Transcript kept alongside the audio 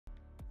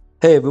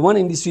Hey everyone,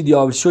 in this video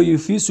I will show you a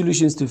few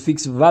solutions to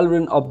fix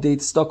Valorant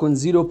update stuck on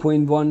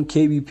 0.1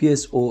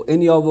 kbps or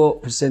any other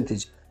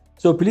percentage.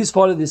 So please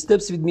follow the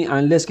steps with me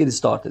and let's get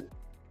started.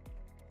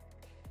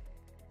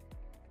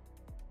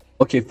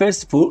 Okay,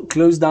 first of all,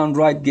 close down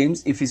Riot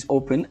Games if it's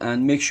open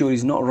and make sure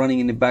it's not running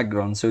in the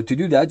background. So to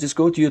do that, just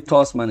go to your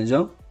task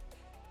manager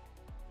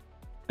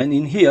and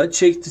in here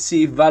check to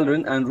see if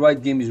Valorant and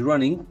Riot Game is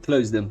running,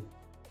 close them.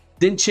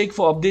 Then check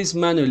for updates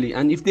manually,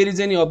 and if there is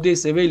any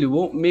updates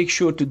available, make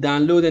sure to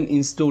download and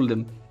install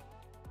them.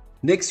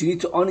 Next, you need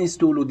to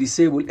uninstall or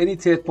disable any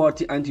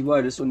third-party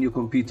antivirus on your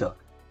computer,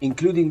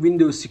 including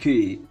Windows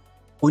Security.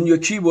 On your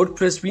keyboard,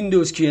 press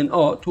Windows key and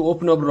R to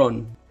open up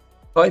Run.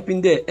 Type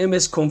in there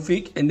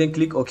msconfig and then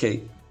click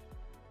OK.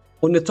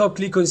 On the top,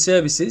 click on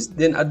Services,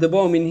 then at the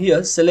bottom in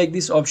here, select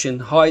this option,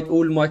 Hide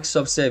All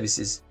Microsoft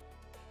Services.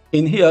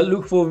 In here,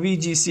 look for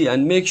VGC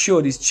and make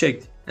sure it's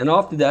checked, and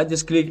after that,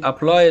 just click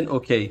Apply and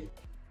OK.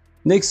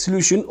 Next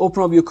solution,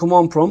 open up your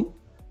command prompt.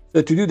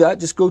 So to do that,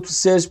 just go to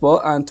search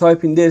bar and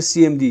type in there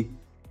CMD.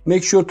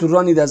 Make sure to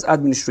run it as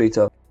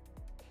administrator.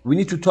 We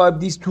need to type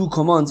these two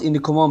commands in the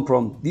command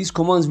prompt. These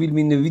commands will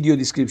be in the video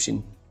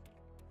description.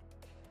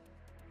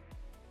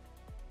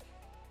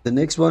 The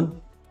next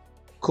one,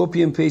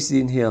 copy and paste it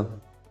in here.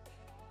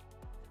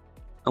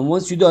 And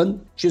once you're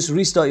done, just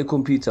restart your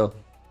computer.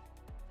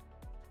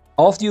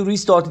 After you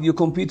restarted your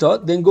computer,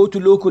 then go to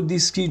local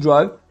disk C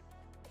drive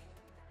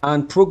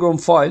and program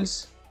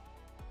files.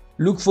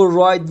 Look for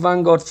Riot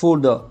Vanguard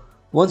folder.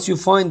 Once you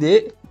find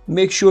it,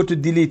 make sure to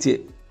delete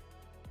it.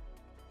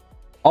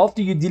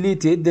 After you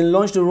delete it, then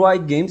launch the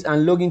Riot Games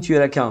and log into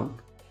your account.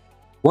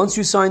 Once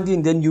you signed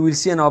in, then you will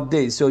see an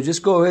update. So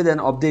just go ahead and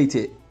update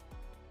it.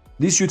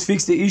 This should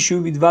fix the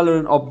issue with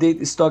Valorant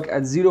update stuck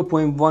at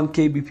 0.1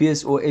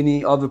 kbps or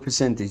any other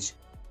percentage.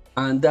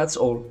 And that's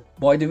all.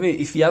 By the way,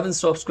 if you haven't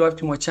subscribed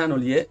to my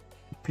channel yet,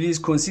 please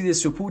consider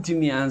supporting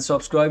me and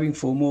subscribing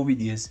for more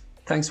videos.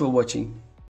 Thanks for watching.